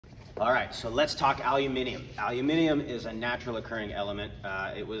All right, so let's talk aluminium. Aluminium is a natural occurring element.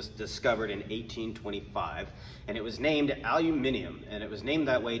 It was discovered in 1825, and it was named aluminium, and it was named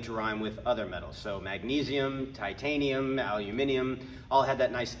that way to rhyme with other metals. So magnesium, titanium, aluminium, all had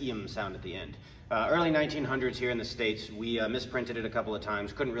that nice "ium" sound at the end. Early 1900s here in the States, we misprinted it a couple of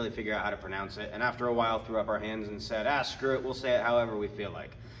times, couldn't really figure out how to pronounce it, and after a while threw up our hands and said, screw it, we'll say it however we feel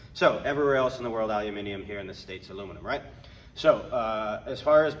like. So everywhere else in the world, aluminium, here in the States, aluminum, right? So as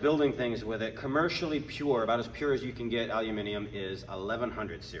far as building things with it, commercially pure, about as pure as you can get aluminium, is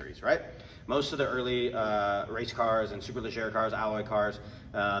 1100 series, right? Most of the early race cars and superleggera cars, alloy cars,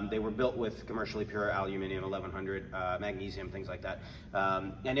 they were built with commercially pure aluminium, 1100, magnesium, things like that.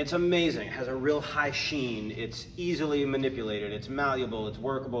 And it's amazing. It has a real high sheen. It's easily manipulated. It's malleable. It's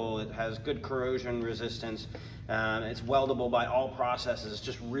workable. It has good corrosion resistance. It's weldable by all processes. It's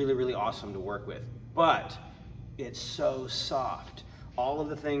just really, really awesome to work with. But it's so soft. All of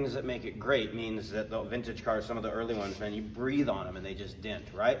the things that make it great means that the vintage cars, some of the early ones, man, you breathe on them and they just dent,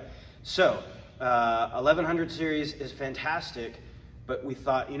 right? So 1100 series is fantastic, but we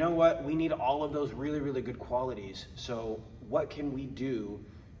thought, you know what? We need all of those really, really good qualities. So what can we do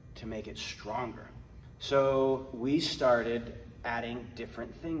to make it stronger? So we started adding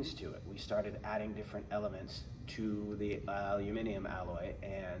different things to it. We started adding different elements to the aluminum alloy,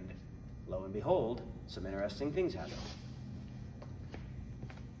 and lo and behold, some interesting things happen.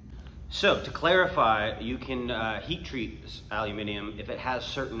 So to clarify, you can heat treat aluminium if it has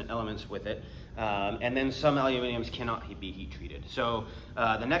certain elements with it, and then some aluminiums cannot be heat treated. So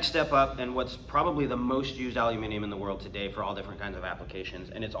the next step up, and what's probably the most used aluminium in the world today for all different kinds of applications,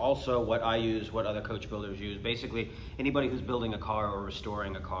 and it's also what I use, what other coach builders use. Basically, anybody who's building a car or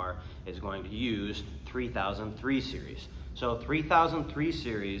restoring a car is going to use 3003 series. So 3003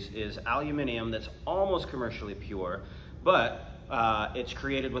 series is aluminium that's almost commercially pure, but it's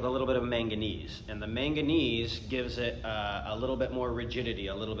created with a little bit of manganese, and the manganese gives it a little bit more rigidity,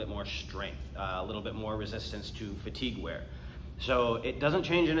 a little bit more strength, a little bit more resistance to fatigue wear. So it doesn't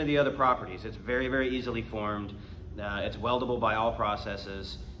change any of the other properties. It's very, very easily formed. It's weldable by all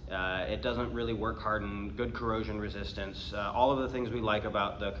processes. It doesn't really work harden, good corrosion resistance, all of the things we like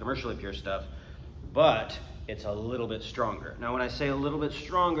about the commercially pure stuff, but it's a little bit stronger. Now, when I say a little bit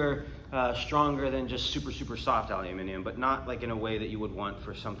stronger, stronger than just super, super soft aluminium, but not like in a way that you would want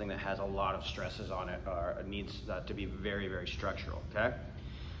for something that has a lot of stresses on it or needs to be very, very structural, okay?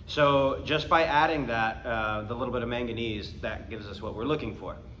 So just by adding that, the little bit of manganese, that gives us what we're looking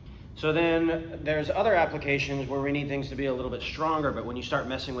for. So then there's other applications where we need things to be a little bit stronger, but when you start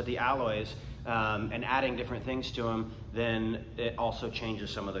messing with the alloys and adding different things to them, then it also changes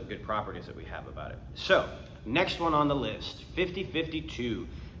some of the good properties that we have about it. So next one on the list, 5052.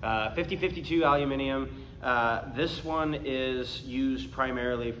 5052 aluminium. This one is used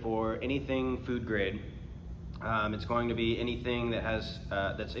primarily for anything food grade. It's going to be anything that has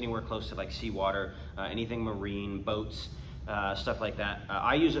that's anywhere close to like seawater, anything marine, boats, stuff like that.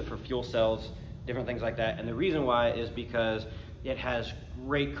 I use it for fuel cells, different things like that. And the reason why is because it has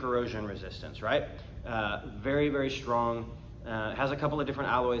great corrosion resistance, right? Very, very strong. It has a couple of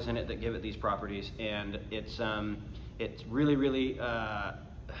different alloys in it that give it these properties, and it's really, really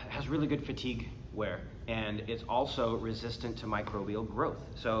has really good fatigue wear, and it's also resistant to microbial growth.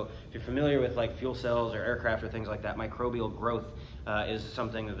 So if you're familiar with like fuel cells or aircraft or things like that, microbial growth is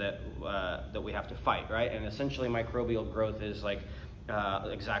something that that we have to fight, right? And essentially microbial growth is like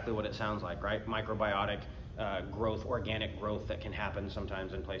exactly what it sounds like, right? Microbiotic growth, organic growth that can happen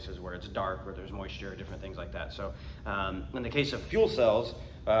sometimes in places where it's dark or there's moisture, different things like that. So in the case of fuel cells,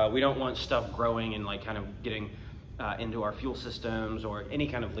 we don't want stuff growing and like kind of getting into our fuel systems or any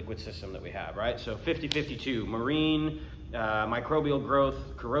kind of liquid system that we have, right? So 5052, marine, microbial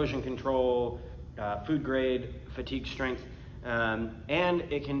growth, corrosion control, food grade, fatigue strength, and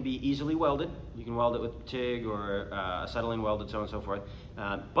it can be easily welded. You can weld it with TIG or acetylene welded, so on and so forth.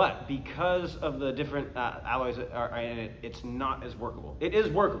 But because of the different alloys that are in it, it's not as workable. It is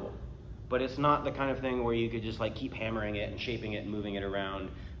workable, but it's not the kind of thing where you could just like keep hammering it and shaping it and moving it around.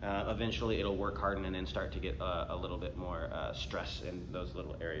 Eventually it'll work harden and then start to get a little bit more stress in those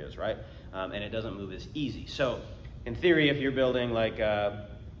little areas, right? And it doesn't move as easy. So in theory, if you're building like a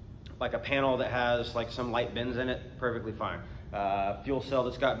panel that has like some light bends in it, perfectly fine. Fuel cell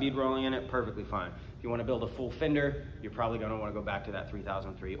that's got bead rolling in it, perfectly fine. If you want to build a full fender, you're probably going to want to go back to that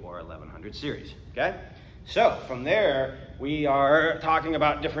 3003 or 1100 series, okay? So from there, we are talking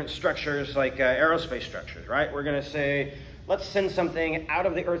about different structures like aerospace structures, right? We're going to say, let's send something out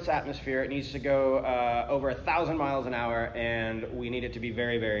of the Earth's atmosphere. It needs to go over 1,000 miles an hour, and we need it to be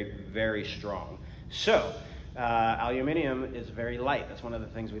very, very, very strong. So Aluminum is very light. That's one of the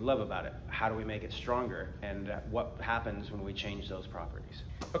things we love about it. How do we make it stronger, and what happens when we change those properties?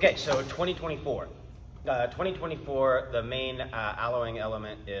 Okay, so 2024. 2024, the main alloying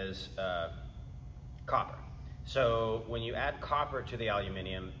element is copper. So when you add copper to the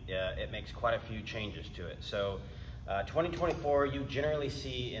aluminum, it makes quite a few changes to it. So 2024, you generally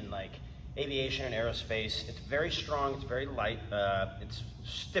see in like aviation and aerospace, it's very strong, it's very light, it's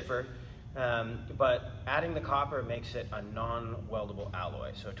stiffer, but adding the copper makes it a non-weldable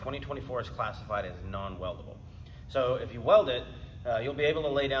alloy. So 2024 is classified as non-weldable. So if you weld it, you'll be able to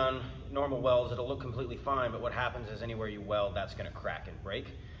lay down normal welds, it'll look completely fine, but what happens is anywhere you weld, that's gonna crack and break.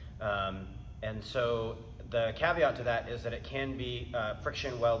 And so the caveat to that is that it can be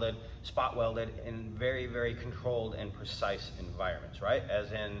friction welded, spot welded in very, very controlled and precise environments, right?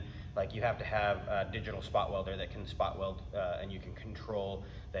 As in, like you have to have a digital spot welder that can spot weld and you can control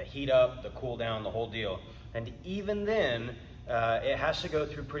the heat up, the cool down, the whole deal. And even then, it has to go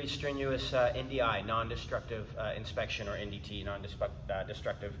through pretty strenuous NDI, non-destructive inspection, or NDT,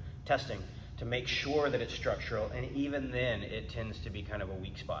 non-destructive testing, to make sure that it's structural, and even then it tends to be kind of a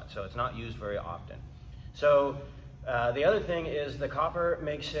weak spot, so it's not used very often. So the other thing is the copper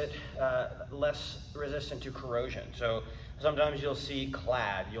makes it less resistant to corrosion. So sometimes you'll see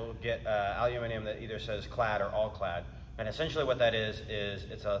clad, you'll get aluminum that either says clad or all clad, and essentially what that is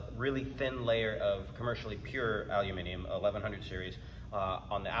it's a really thin layer of commercially pure aluminum, 1100 series,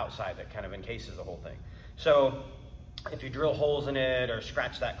 on the outside that kind of encases the whole thing. So if you drill holes in it or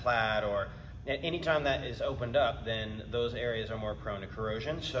scratch that clad, or anytime that is opened up, then those areas are more prone to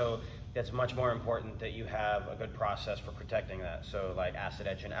corrosion. So it's much more important that you have a good process for protecting that. So like acid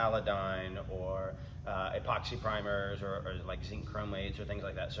etch and iodine, or epoxy primers, or like zinc chromates or things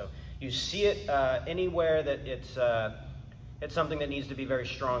like that. So you see it anywhere that it's something that needs to be very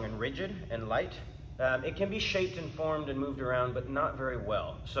strong and rigid and light. It can be shaped and formed and moved around, but not very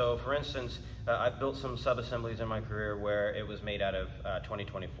well. So for instance, I've built some sub-assemblies in my career where it was made out of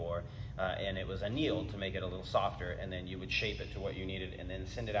 2024, and it was annealed to make it a little softer, and then you would shape it to what you needed and then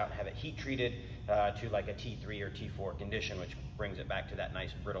send it out and have it heat treated to like a T3 or T4 condition, which brings it back to that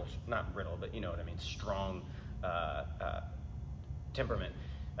nice brittle, not brittle, but you know what I mean, strong temperament.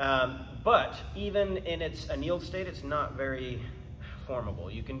 But even in its annealed state, it's not very formable.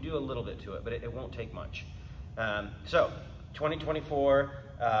 You can do a little bit to it, but it won't take much. So 2024,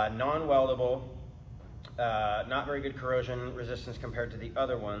 non-weldable, not very good corrosion resistance compared to the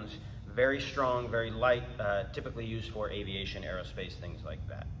other ones, very strong, very light, typically used for aviation, aerospace, things like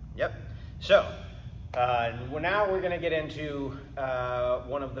that. Yep. So now we're going to get into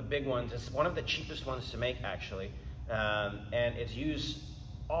one of the big ones. It's one of the cheapest ones to make, actually, and it's used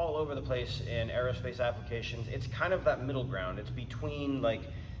all over the place in aerospace applications. It's kind of that middle ground. It's between like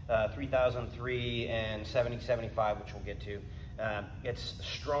 3003 and 7075, which we'll get to. It's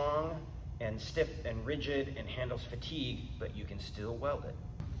strong and stiff and rigid and handles fatigue, but you can still weld it.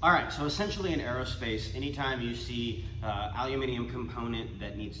 All right, so essentially in aerospace, anytime you see aluminum component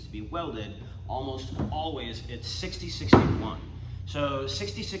that needs to be welded, almost always it's 6061. So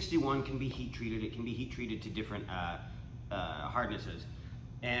 6061 can be heat treated. It can be heat treated to different hardnesses.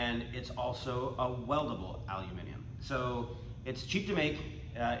 And it's also a weldable aluminum. So it's cheap to make,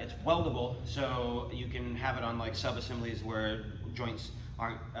 it's weldable, so you can have it on like sub-assemblies where joints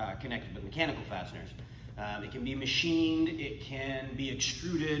aren't connected with mechanical fasteners. It can be machined, it can be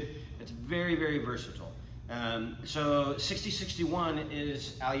extruded, it's very, very versatile. So 6061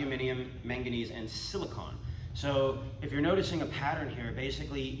 is aluminum, manganese, and silicon. So if you're noticing a pattern here,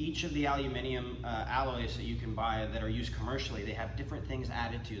 basically each of the aluminum alloys that you can buy that are used commercially, they have different things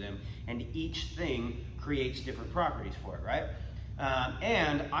added to them, and each thing creates different properties for it, right?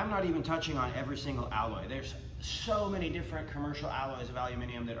 And I'm not even touching on every single alloy. There's so many different commercial alloys of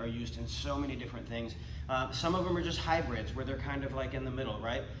aluminum that are used in so many different things. Some of them are just hybrids where they're kind of like in the middle,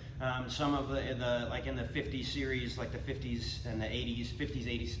 right? Some of the like in the 50 series, like the 50s and the 80s, 50s,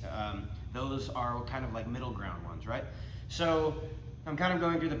 80s, those are kind of like middle ground ones, right? So I'm kind of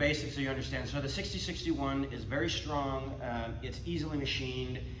going through the basics so you understand. So the 6061 is very strong, it's easily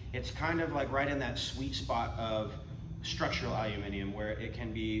machined, it's kind of like right in that sweet spot of structural aluminum where it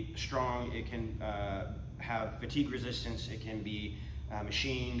can be strong, it can have fatigue resistance, it can be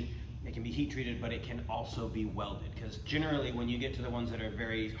machined, it can be heat treated, but it can also be welded, because generally when you get to the ones that are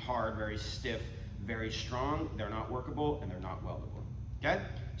very hard, very stiff, very strong, they're not workable and they're not weldable. Okay?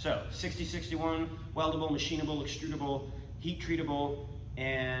 So 6061, weldable, machinable, extrudable, heat treatable,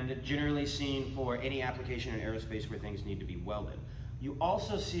 and generally seen for any application in aerospace where things need to be welded. You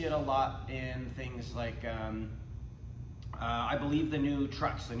also see it a lot in things like I believe the new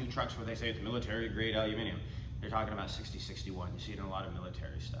trucks where they say it's military grade aluminum. You're talking about 6061. You see it in a lot of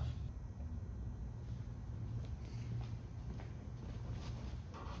military stuff.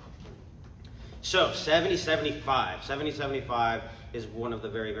 So 7075. 7075 is one of the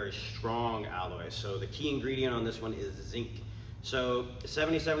very, very strong alloys. So the key ingredient on this one is zinc. So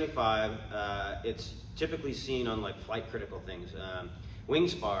 7075, it's typically seen on like flight critical things. Wing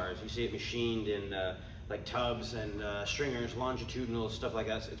spars, you see it machined in like tubs and stringers, longitudinal, stuff like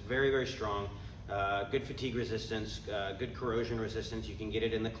that. So it's very, very strong. Good fatigue resistance, good corrosion resistance. You can get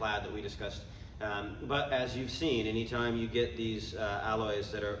it in the clad that we discussed. But as you've seen, anytime you get these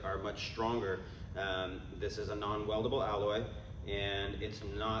alloys that are much stronger, this is a non-weldable alloy, and it's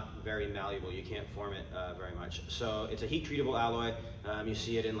not very malleable. You can't form it very much. So it's a heat treatable alloy. You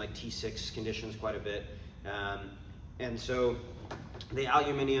see it in like T6 conditions quite a bit. And so the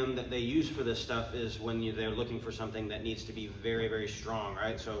aluminum that they use for this stuff is when they're looking for something that needs to be very, very strong,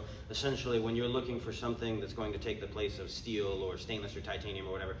 right? So essentially when you're looking for something that's going to take the place of steel or stainless or titanium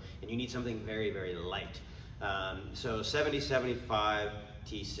or whatever, and you need something very, very light. So 7075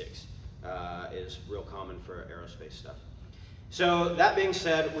 T6 is real common for aerospace stuff. So that being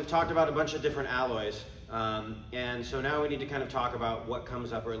said, we've talked about a bunch of different alloys. And so now we need to kind of talk about what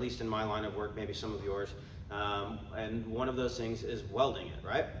comes up, or at least in my line of work, maybe some of yours. And one of those things is welding it,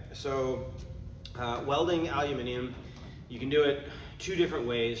 right? So welding aluminum, you can do it two different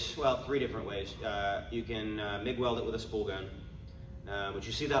ways, well, three different ways. You can MIG weld it with a spool gun, which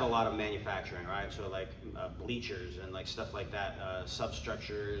you see that a lot of manufacturing, right? So like bleachers and like stuff like that,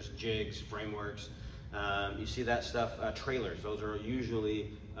 substructures, jigs, frameworks. You see that stuff, trailers, those are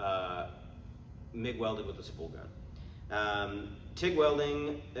usually MIG welded with a spool gun. TIG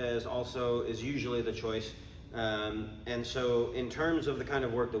welding is usually the choice. And so in terms of the kind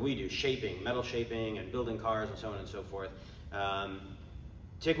of work that we do, shaping, metal shaping and building cars and so on and so forth,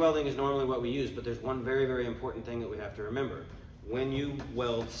 TIG welding is normally what we use, but there's one very, very important thing that we have to remember. When you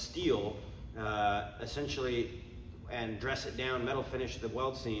weld steel, essentially, and dress it down, metal finish the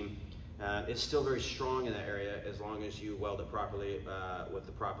weld seam, it's still very strong in that area as long as you weld it properly with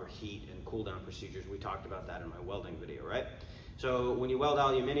the proper heat and cool down procedures. We talked about that in my welding video, right? So when you weld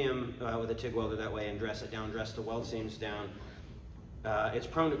aluminum with a TIG welder that way and dress it down, dress the weld seams down, it's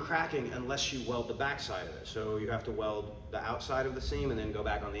prone to cracking unless you weld the backside of it. So you have to weld the outside of the seam and then go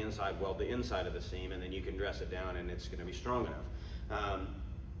back on the inside, weld the inside of the seam, and then you can dress it down and it's going to be strong enough,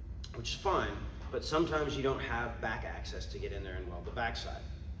 which is fine, but sometimes you don't have back access to get in there and weld the backside.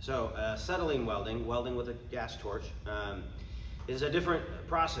 So acetylene welding, welding with a gas torch, is a different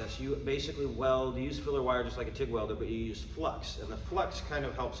process. You basically weld, you use filler wire just like a TIG welder, but you use flux, and the flux kind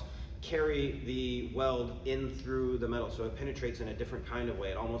of helps carry the weld in through the metal, so it penetrates in a different kind of way.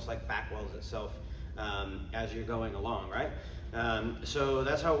 It almost like back welds itself as you're going along, right? So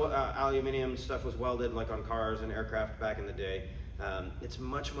that's how aluminum stuff was welded, like on cars and aircraft back in the day. It's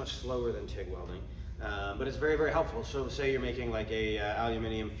much, much slower than TIG welding, but it's very, very helpful. So say you're making like a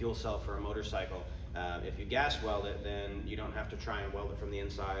aluminum fuel cell for a motorcycle. If you gas weld it, then you don't have to try and weld it from the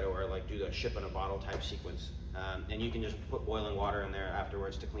inside or like do the ship in a bottle type sequence. And you can just put boiling water in there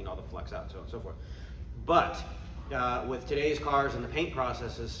afterwards to clean all the flux out, so on and so forth. But with today's cars and the paint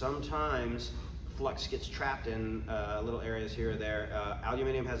processes, sometimes flux gets trapped in little areas here or there.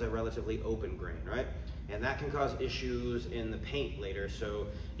 Aluminum has a relatively open grain, right? And that can cause issues in the paint later. So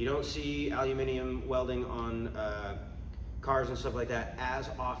you don't see aluminum welding on cars and stuff like that as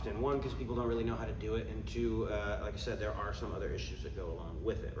often. One, because people don't really know how to do it, and two, like I said, there are some other issues that go along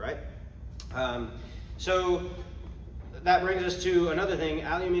with it, right? So that brings us to another thing.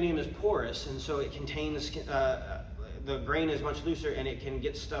 Aluminum is porous, and so it contains, the grain is much looser, and it can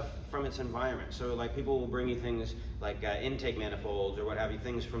get stuff from its environment. So like people will bring you things like intake manifolds or what have you,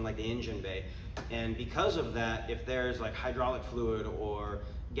 things from like the engine bay. And because of that, if there's like hydraulic fluid or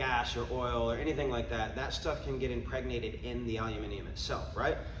gas or oil or anything like that, that stuff can get impregnated in the aluminum itself,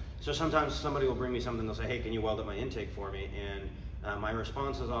 right? So sometimes somebody will bring me something, they'll say, hey, can you weld up my intake for me? And my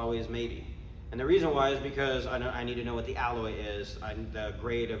response is always maybe. And the reason why is because I need to know what the alloy is. The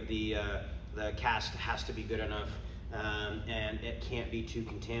grade of the cast has to be good enough, and it can't be too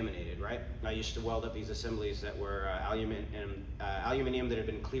contaminated, right? I used to weld up these assemblies that were aluminum that had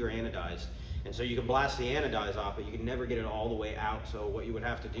been clear anodized. And so you could blast the anodize off, but you could never get it all the way out. So what you would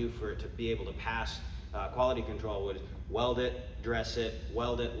have to do for it to be able to pass quality control would weld it, dress it,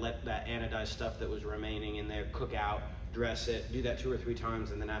 weld it, let that anodized stuff that was remaining in there cook out, dress it, do that 2 or 3 times,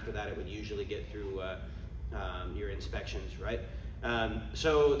 and then after that it would usually get through your inspections, right?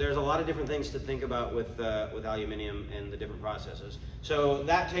 So there's a lot of different things to think about with aluminum and the different processes. So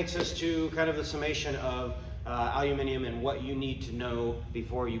that takes us to kind of the summation of aluminum and what you need to know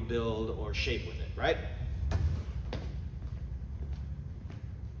before you build or shape with it, right?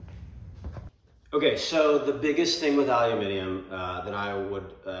 Okay, so the biggest thing with aluminum that I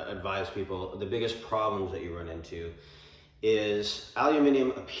would advise people, the biggest problems that you run into is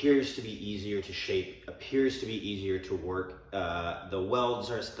aluminum appears to be easier to shape, appears to be easier to work. The welds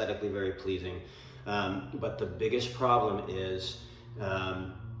are aesthetically very pleasing, but the biggest problem is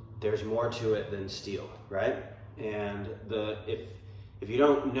there's more to it than steel, right? And if you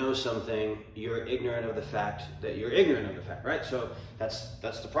don't know something, you're ignorant of the fact that you're ignorant of the fact, right? So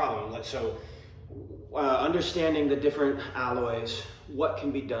that's the problem. Understanding the different alloys, what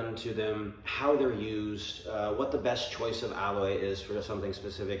can be done to them, how they're used, what the best choice of alloy is for something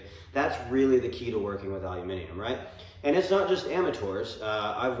specific, that's really the key to working with aluminum, right? And it's not just amateurs.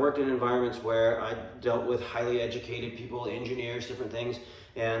 I've worked in environments where I dealt with highly educated people, engineers, different things,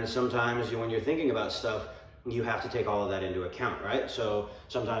 and sometimes when you're thinking about stuff, you have to take all of that into account, right? So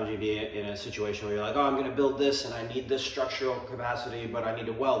sometimes you'd be in a situation where you're like, oh, I'm gonna build this and I need this structural capacity, but I need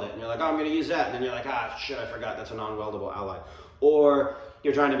to weld it. And you're like, oh, I'm gonna use that. And then you're like, ah, shit, I forgot, that's a non-weldable alloy. Or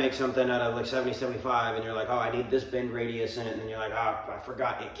you're trying to make something out of like 70-75 and you're like, oh, I need this bend radius in it. And then you're like, ah, I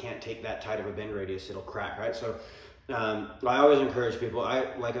forgot it can't take that tight of a bend radius, it'll crack, right? So I always encourage people,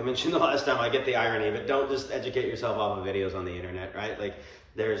 like I mentioned the last time, I get the irony, but don't just educate yourself off of videos on the internet, right? Like,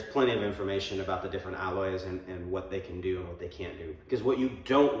 there's plenty of information about the different alloys and what they can do and what they can't do. Because what you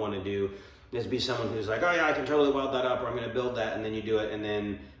don't want to do is be someone who's like, oh yeah, I can totally weld that up, or I'm going to build that, and then you do it, and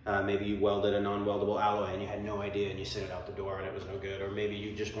then maybe you welded a non-weldable alloy and you had no idea and you sent it out the door and it was no good, or maybe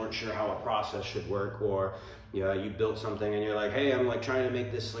you just weren't sure how a process should work, or you built something and you're like, hey, I'm like trying to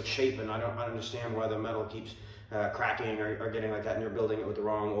make this like shape and I don't understand why the metal keeps cracking or getting like that, and you're building it with the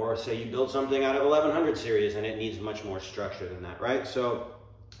wrong, or say you build something out of 1100 series and it needs much more structure than that, right? So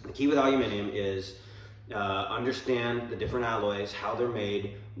the key with aluminum is understand the different alloys, how they're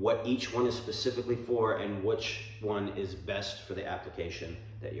made, what each one is specifically for, and which one is best for the application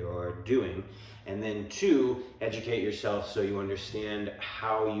that you're doing. And then 2, educate yourself so you understand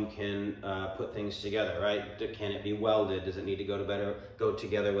how you can put things together, right? Can it be welded? Does it need to go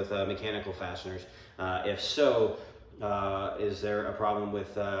together with mechanical fasteners? If so, is there a problem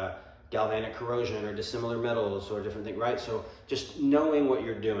with galvanic corrosion or dissimilar metals or different things, right? So just knowing what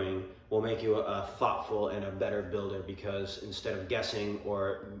you're doing will make you a thoughtful and a better builder, because instead of guessing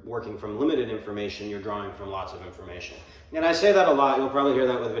or working from limited information, you're drawing from lots of information. And I say that a lot, you'll probably hear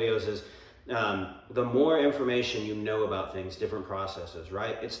that with videos, is the more information you know about things, different processes,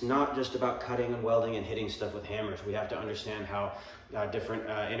 right? It's not just about cutting and welding and hitting stuff with hammers. We have to understand how different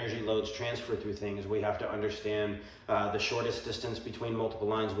energy loads transfer through things. We have to understand the shortest distance between multiple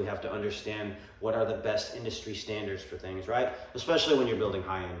lines. We have to understand what are the best industry standards for things, right? Especially when you're building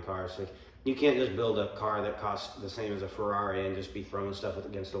high-end cars. Like, you can't just build a car that costs the same as a Ferrari and just be throwing stuff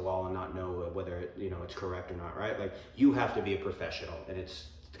against the wall and not know whether it's correct or not, right? Like, you have to be a professional, and it's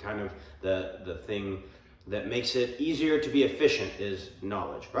kind of the thing that makes it easier to be efficient is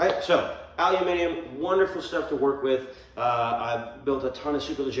knowledge, right? So aluminum, wonderful stuff to work with. I've built a ton of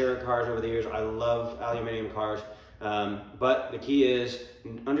Superleggera cars over the years. I love aluminum cars. But the key is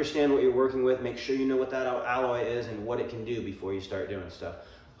understand what you're working with. Make sure you know what that alloy is and what it can do before you start doing stuff.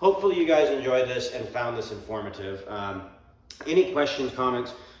 Hopefully you guys enjoyed this and found this informative. Any questions,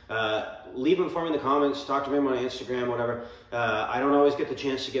 comments, leave them for me in the comments. Talk to me on my Instagram, whatever. I don't always get the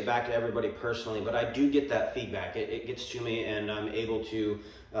chance to get back to everybody personally, but I do get that feedback. It gets to me, and I'm able to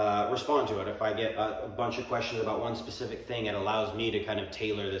respond to it. If I get a bunch of questions about one specific thing, it allows me to kind of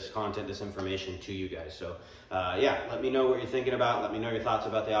tailor this content, this information to you guys. So yeah, let me know what you're thinking about. Let me know your thoughts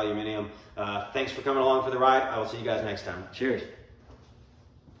about the aluminum. Thanks for coming along for the ride. I will see you guys next time. Cheers.